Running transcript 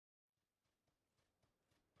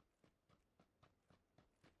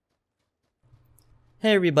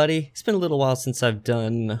Hey everybody, it's been a little while since I've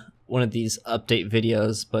done one of these update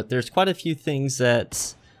videos, but there's quite a few things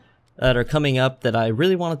that are coming up that I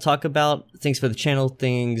really want to talk about. Things for the channel,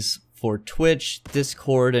 things for Twitch,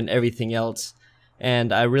 Discord, and everything else.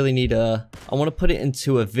 And I really need I want to put it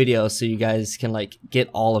into a video so you guys can like get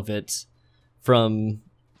all of it from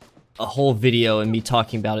a whole video and me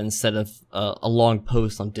talking about it instead of a long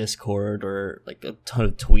post on Discord or like a ton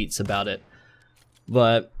of tweets about it.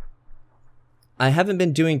 But I haven't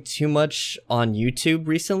been doing too much on YouTube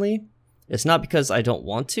recently. It's not because I don't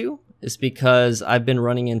want to, it's because I've been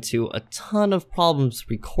running into a ton of problems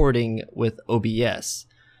recording with OBS.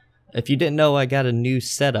 If you didn't know, I got a new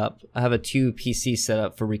setup. I have a 2 PC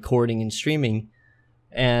setup for recording and streaming,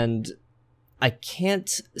 and I can't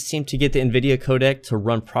seem to get the NVIDIA codec to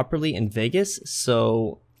run properly in Vegas,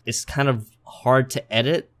 so it's kind of hard to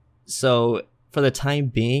edit. So for the time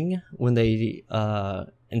being, when they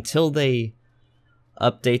until they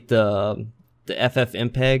update the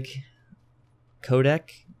FFmpeg codec,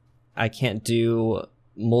 I can't do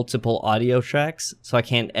multiple audio tracks, so I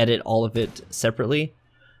can't edit all of it separately.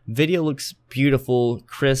 Video looks beautiful,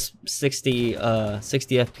 crisp, 60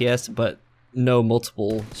 FPS, but no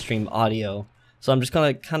multiple stream audio. So I'm just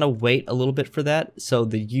gonna kind of wait a little bit for that. So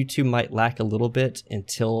the YouTube might lack a little bit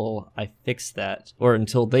until I fix that, or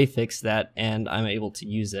until they fix that and I'm able to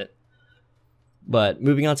use it. But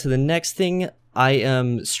moving on to the next thing, I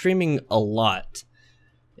am streaming a lot.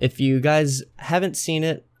 If you guys haven't seen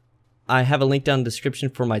it, I have a link down in the description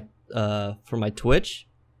for my Twitch.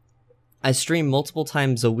 I stream multiple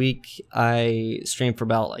times a week. I stream for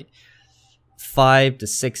about like 5 to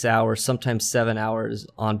 6 hours, sometimes 7 hours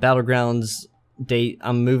on Battlegrounds.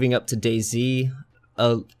 I'm moving up to DayZ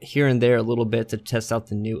here and there a little bit to test out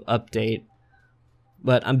the new update.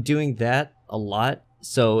 But I'm doing that a lot.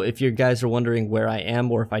 So if you guys are wondering where I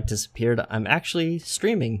am or if I disappeared, I'm actually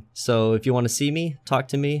streaming. So if you want to see me, talk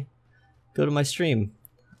to me, go to my stream.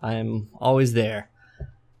 I'm always there.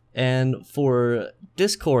 And for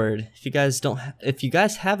Discord, if you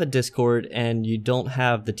guys have a Discord and you don't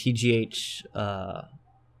have the TGH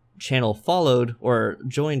channel followed or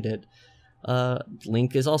joined it,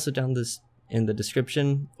 link is also down in the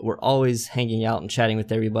description. We're always hanging out and chatting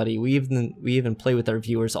with everybody. We even play with our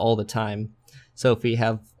viewers all the time. So if we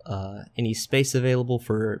have any space available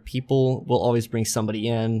for people, we'll always bring somebody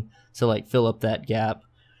in to like fill up that gap.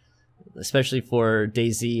 Especially for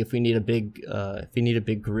DayZ, if we need a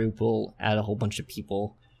big group, we'll add a whole bunch of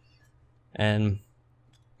people. And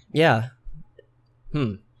yeah,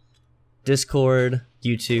 Discord,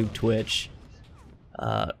 YouTube, Twitch.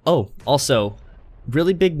 Oh, also,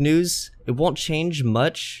 really big news. It won't change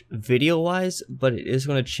much video-wise, but it is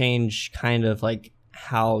going to change kind of like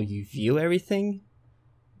how you view everything.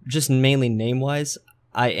 Just mainly name-wise.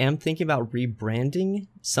 I am thinking about rebranding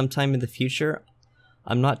sometime in the future.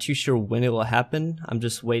 I'm not too sure when it will happen. I'm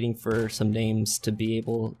just waiting for some names to be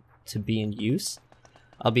able to be in use.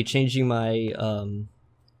 I'll be changing my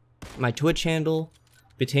my Twitch handle,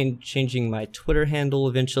 changing my Twitter handle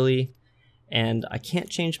eventually, and I can't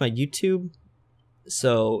change my YouTube.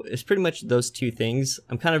 So it's pretty much those two things.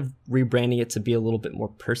 I'm kind of rebranding it to be a little bit more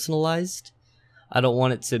personalized. I don't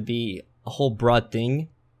want it to be a whole broad thing.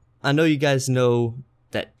 I know you guys know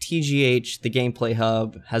that TGH, the Gameplay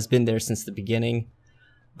Hub, has been there since the beginning.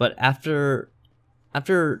 But after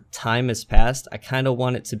time has passed, I kind of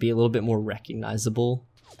want it to be a little bit more recognizable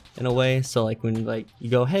in a way. So like when like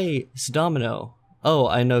you go, hey, it's Domino. Oh,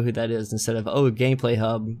 I know who that is, instead of, oh, Gameplay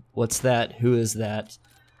Hub, what's that? Who is that?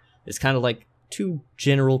 It's kind of like too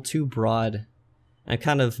general, too broad. And I'm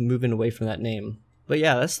kind of moving away from that name. But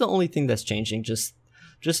yeah, that's the only thing that's changing. Just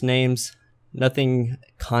names, nothing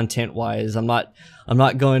content-wise. I'm not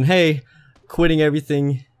going, hey, quitting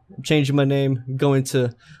everything, changing my name,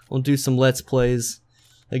 we'll do some Let's Plays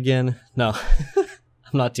again. No,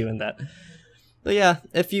 I'm not doing that. But yeah,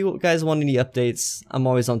 if you guys want any updates, I'm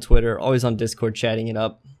always on Twitter, always on Discord chatting it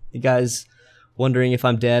up. You guys wondering if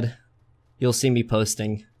I'm dead, you'll see me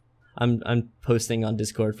posting. I'm posting on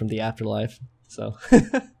Discord from the afterlife. So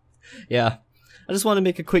yeah, I just want to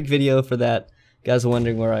make a quick video for that. You guys are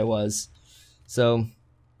wondering where I was. So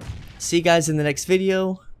see you guys in the next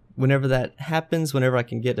video. Whenever that happens, whenever I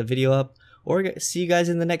can get a video up, or see you guys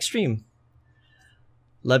in the next stream.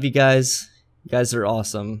 Love you guys. You guys are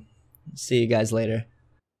awesome. See you guys later.